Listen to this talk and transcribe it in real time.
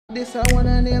This I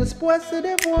wanna nail sports to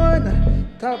the bone.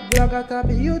 Top blogger, top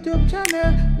YouTube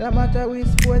channel. No matter which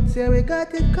sports, yeah, we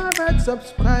got it covered.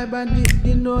 Subscribe and hit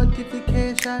the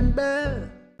notification bell.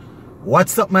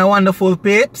 What's up, my wonderful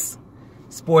peeps?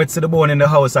 Sports to the bone in the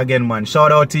house again, man.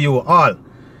 Shout out to you all.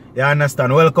 You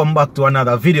understand? Welcome back to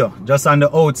another video. Just on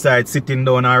the outside, sitting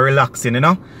down and relaxing, you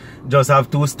know. Just have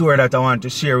two stories that I want to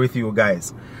share with you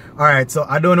guys. Alright, so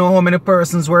I don't know how many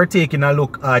persons were taking a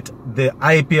look at the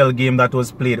IPL game that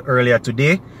was played earlier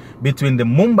today between the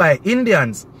Mumbai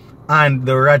Indians and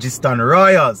the Rajasthan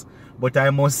Royals. But I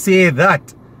must say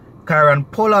that Kieron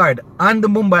Pollard and the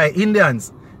Mumbai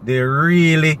Indians, they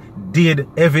really did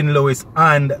Evin Lewis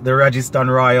and the Rajasthan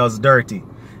Royals dirty.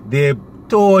 They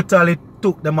totally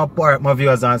took them apart, my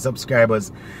viewers and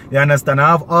subscribers. You understand?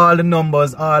 I have all the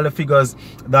numbers, all the figures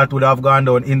that would have gone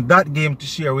down in that game to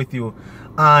share with you.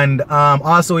 And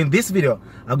also in this video,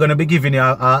 I'm going to be giving you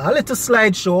a little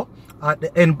slideshow at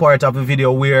the end part of the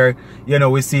video where, you know,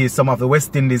 we see some of the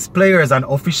West Indies players and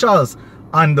officials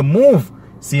on the move.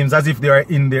 Seems as if they are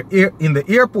in the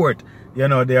airport. You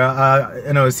know, they are,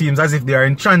 you know, seems as if they are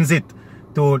in transit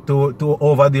to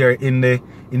over there in the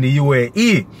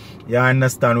UAE. You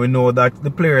understand? We know that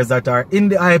the players that are in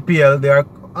the IPL, they are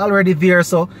already there,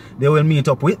 so they will meet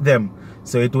up with them.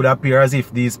 So it would appear as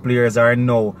if these players are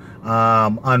now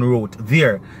en route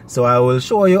there. So I will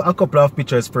show you a couple of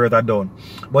pictures further down.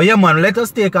 But yeah, man, let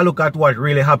us take a look at what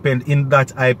really happened in that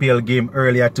IPL game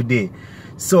earlier today.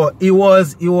 So it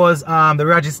was the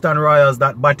Rajasthan Royals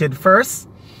that batted first.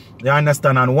 You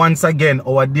understand? And once again,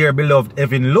 our dear beloved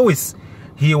Evin Lewis,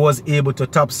 he was able to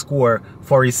top score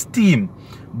for his team.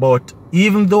 But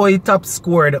even though he top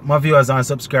scored, my viewers and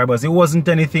subscribers, it wasn't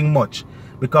anything much,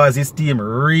 because his team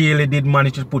really did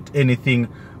manage to put anything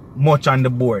much on the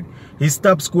board. His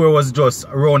top score was just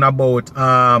around about,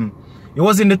 it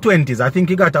was in the 20s. I think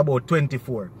he got about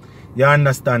 24. You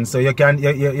understand? So you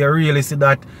really see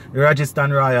that the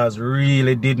Rajasthan Royals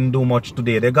really didn't do much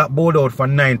today. They got bowled out for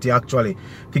 90 actually.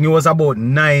 I think it was about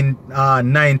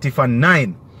 90 for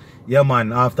 9. Yeah,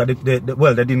 man, after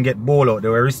well, they didn't get bowled out. They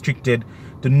were restricted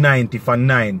to 90 for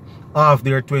 9 of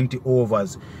their 20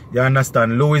 overs. You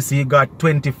understand? Lewis, he got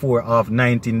 24 of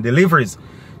 19 deliveries.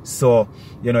 So,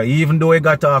 you know, even though he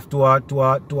got off to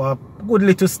a good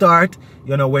little start,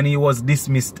 you know, when he was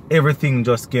dismissed, everything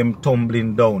just came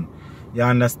tumbling down. You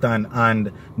understand?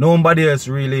 And nobody else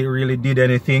really did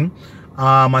anything.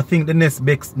 I think the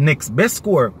next best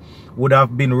score would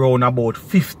have been round about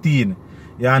 15.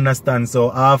 You understand?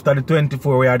 So after the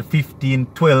 24, we had 15,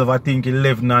 12, I think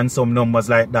 11 and some numbers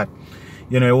like that.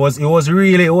 You know, it was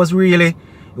really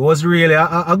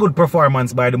a good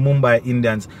performance by the Mumbai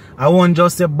Indians. I won't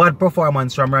just say bad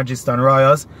performance from Rajasthan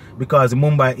Royals, because the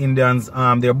Mumbai Indians,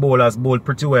 their bowlers bowled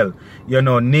pretty well. You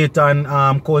know, Nathan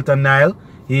Coulter-Nile,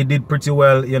 he did pretty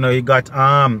well. You know, he got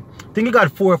I think he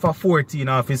got 4 for 14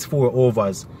 off his 4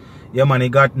 overs. Yeah, man, he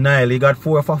got Nile, he got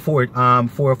 4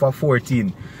 for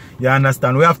 14. You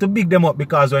understand? We have to big them up,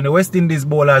 because when the West Indies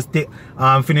bowlers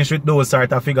finish with those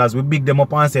sort of figures, we big them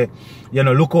up and say, you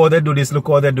know, look how they do this, look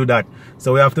how they do that.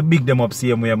 So we have to big them up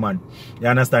same way, man. You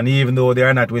understand? Even though they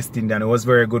are not West Indian, it was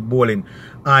very good bowling.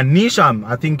 And Nisham,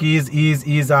 I think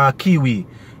he's a Kiwi.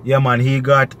 Yeah, man, he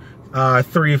got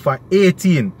 3 for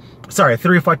 18. Sorry,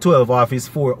 3 for 12 off his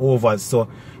 4 overs. So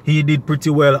he did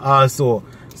pretty well also.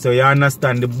 So you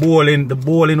understand, the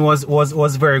bowling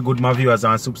was very good, my viewers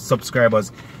and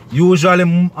subscribers. Usually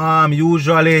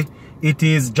it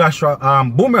is Joshua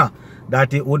Bumrah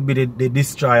that it would be the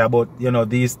destroyer, but you know,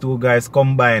 these two guys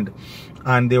combined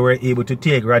and they were able to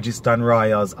take Rajasthan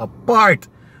Royals apart,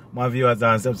 my viewers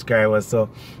and subscribers. So,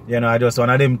 you know, I just one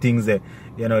of them things there.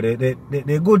 You know,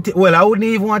 the good thing, well, I wouldn't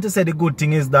even want to say the good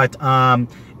thing is that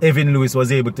Evin Lewis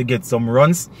was able to get some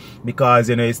runs, because,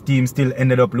 you know, his team still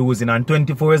ended up losing, and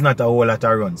 24 is not a whole lot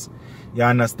of runs. You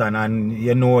understand? And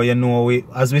you know,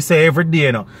 as we say every day,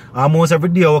 you know, almost every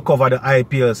day we cover the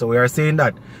IPL, so we are saying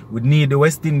that we need the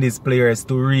West Indies players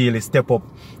to really step up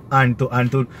and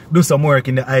to do some work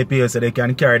in the IPL so they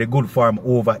can carry the good form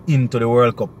over into the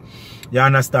World Cup. You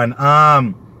understand?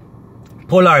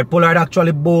 Pollard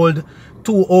actually bowled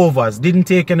 2 overs, didn't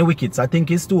take any wickets. I think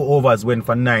his 2 overs went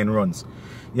for 9 runs.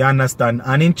 You understand?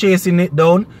 And in chasing it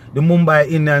down, the Mumbai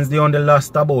Indians, they only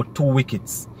lost about 2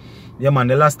 wickets. Yeah, man,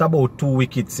 they lost about 2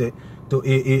 wickets to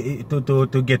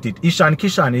get it. Ishan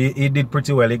Kishan, he did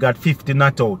pretty well. He got 50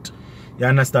 not out. You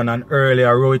understand? And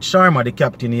earlier, Rohit Sharma, the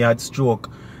captain, he had struck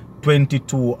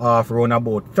 22 off around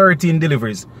about 13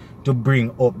 deliveries to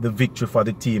bring up the victory for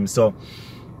the team. So,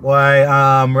 why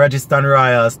Rajasthan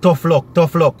Royals, tough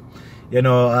luck. You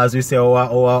know, as we say, our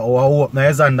opener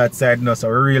is on that side now, so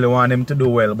we really want them to do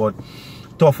well. But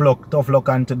tough luck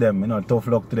unto them, you know, tough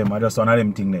luck to them. I just one of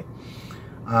them thing there.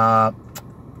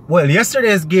 Well,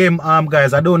 yesterday's game,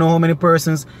 guys, I don't know how many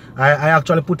persons, I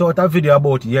actually put out a video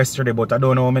about yesterday, but I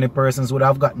don't know how many persons would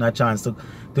have gotten a chance to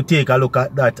take a look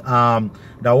at that,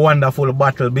 the wonderful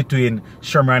battle between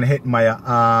Sherman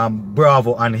Hetmeyer,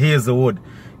 Bravo and Hazelwood.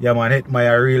 Yeah, man,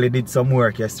 Hetmeyer really did some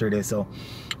work yesterday, so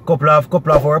couple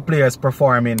of our players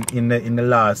performing in the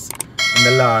last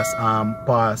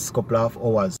past couple of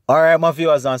hours. Alright, my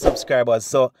viewers and subscribers,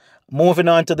 so moving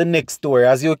on to the next story.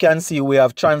 As you can see, we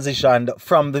have transitioned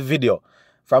from the video,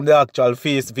 from the actual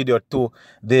face video to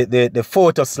the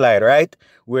photo slide, right?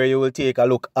 Where you will take a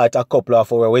look at a couple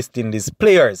of our West Indies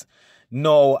players.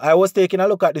 Now, I was taking a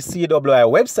look at the CWI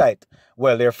website,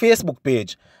 well, their Facebook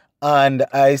page, and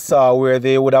I saw where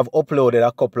they would have uploaded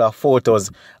a couple of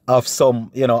photos of some,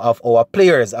 you know, of our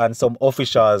players and some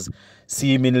officials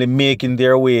seemingly making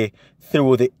their way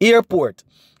through the airport.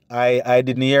 I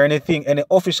didn't hear anything, any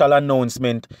official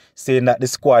announcement saying that the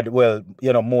squad, well,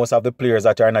 you know, most of the players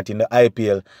that are not in the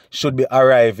IPL should be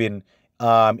arriving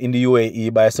in the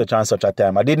UAE by such and such a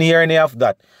time. I didn't hear any of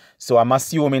that. So I'm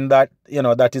assuming that, you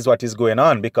know, that is what is going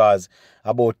on, because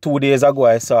about 2 days ago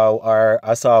I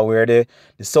saw where the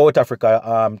South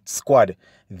Africa squad,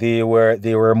 they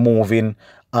were moving,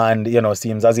 and, you know,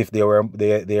 seems as if they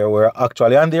were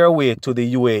actually on their way to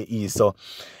the UAE. So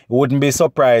wouldn't be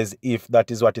surprised if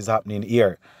that is what is happening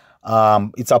here.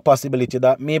 It's a possibility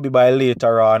that maybe by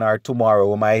later on or tomorrow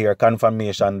we might hear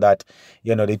confirmation that,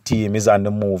 you know, the team is on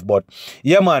the move. But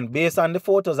yeah, man, based on the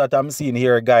photos that I'm seeing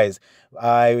here, guys,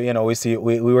 we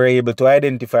were able to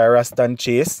identify Rastan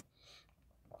Chase.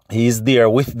 He's there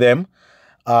with them.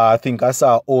 I think I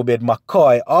saw Obed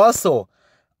McCoy also,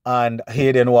 and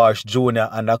Hayden Walsh Jr.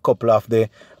 and a couple of the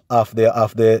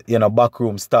you know,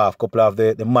 backroom staff, couple of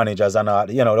the managers and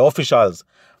you know, the officials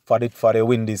for the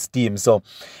Windies team. So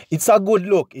it's a good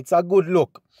look. It's a good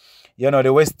look. You know,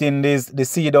 the West Indies, the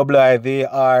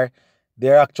CWI,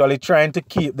 they're actually trying to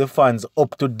keep the fans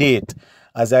up to date.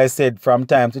 As I said, from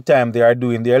time to time they are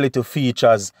doing their little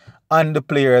features on the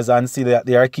players and see that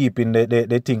they are keeping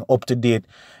the thing up to date.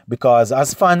 Because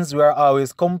as fans, we are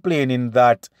always complaining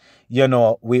that, you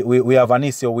know, we have an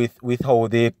issue with how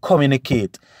they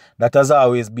communicate. That has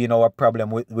always been our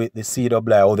problem with the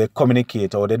CWI, how they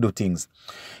communicate, how they do things.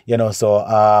 You know, so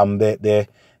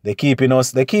they keeping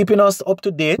us up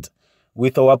to date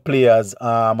with our players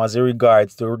as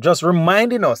regards to just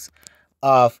reminding us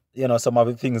of, you know, some of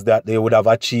the things that they would have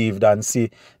achieved, and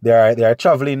see they are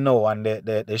traveling now, and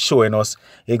they're showing us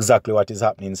exactly what is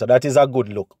happening. So that is a good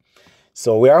look.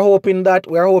 So we are hoping that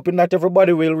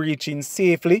everybody will reach in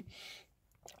safely,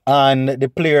 and the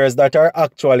players that are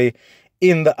actually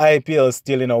in the IPL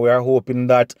still, you know, we are hoping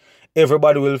that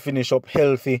everybody will finish up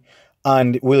healthy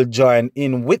and will join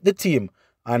in with the team,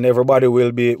 and everybody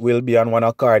will be on one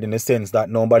accord, in the sense that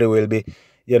nobody will be,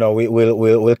 you know,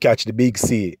 we'll catch the big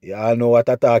C. I know what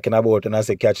I'm talking about when I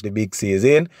say catch the big C, is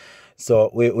in.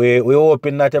 So we're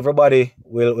hoping that everybody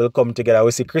will come together. We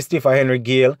see Christopher Henry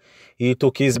Gale, he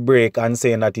took his break and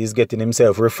saying that he's getting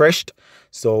himself refreshed.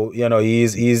 So, you know,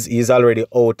 he's already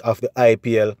out of the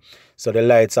IPL. So the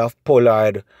likes of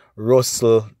Pollard,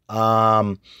 Russell,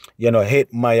 you know,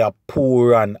 Hetmeyer,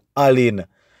 Poor and Allen,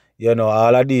 you know,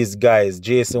 all of these guys,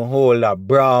 Jason Holder,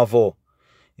 Bravo,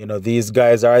 you know, these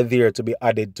guys are there to be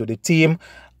added to the team.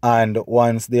 And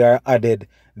once they are added,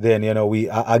 then, you know,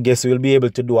 I guess we'll be able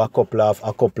to do a couple of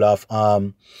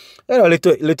you know,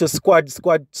 little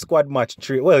squad match.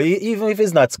 Well, even if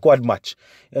it's not squad match,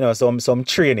 you know, some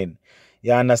training.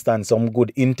 You understand, some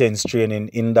good intense training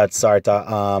in that sort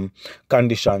of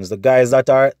conditions. The guys that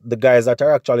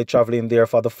are actually traveling there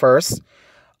for the first,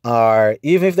 or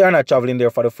even if they're not traveling there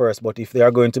for the first, but if they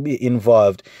are going to be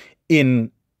involved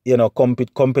in, you know,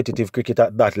 competitive cricket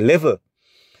at that level,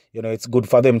 you know, it's good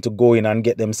for them to go in and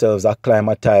get themselves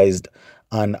acclimatized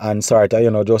and sort of,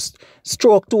 you know, just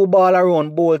stroke 2 ball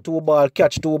around, bowl 2 ball,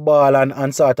 catch 2 ball,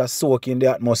 and sort of soak in the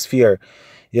atmosphere,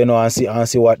 you know, and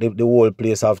see what the whole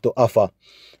place have to offer.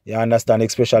 You understand?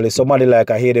 Especially somebody like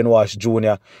a Hayden Walsh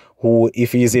Jr., who,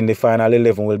 if he's in the final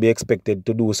 11, will be expected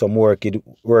to do some work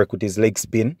with his leg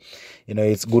spin. You know,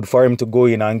 it's good for him to go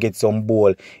in and get some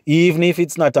ball, even if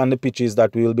it's not on the pitches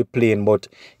that we will be playing. But,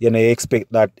 you know, you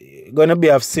expect that going to be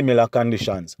of similar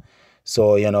conditions.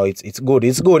 So, you know, it's good.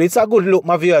 It's good. It's a good look,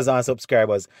 my viewers and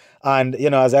subscribers. And, you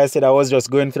know, as I said, I was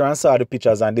just going through and saw the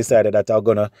pictures and decided that I'm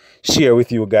going to share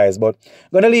with you guys. But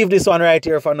I'm going to leave this one right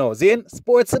here for now. Zin,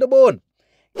 sports to the bone.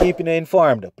 Keeping you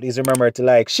informed. Please remember to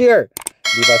like, share,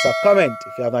 leave us a comment.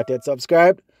 If you have not yet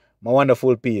subscribed, my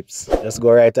wonderful peeps, just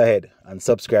go right ahead and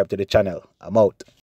subscribe to the channel. I'm out.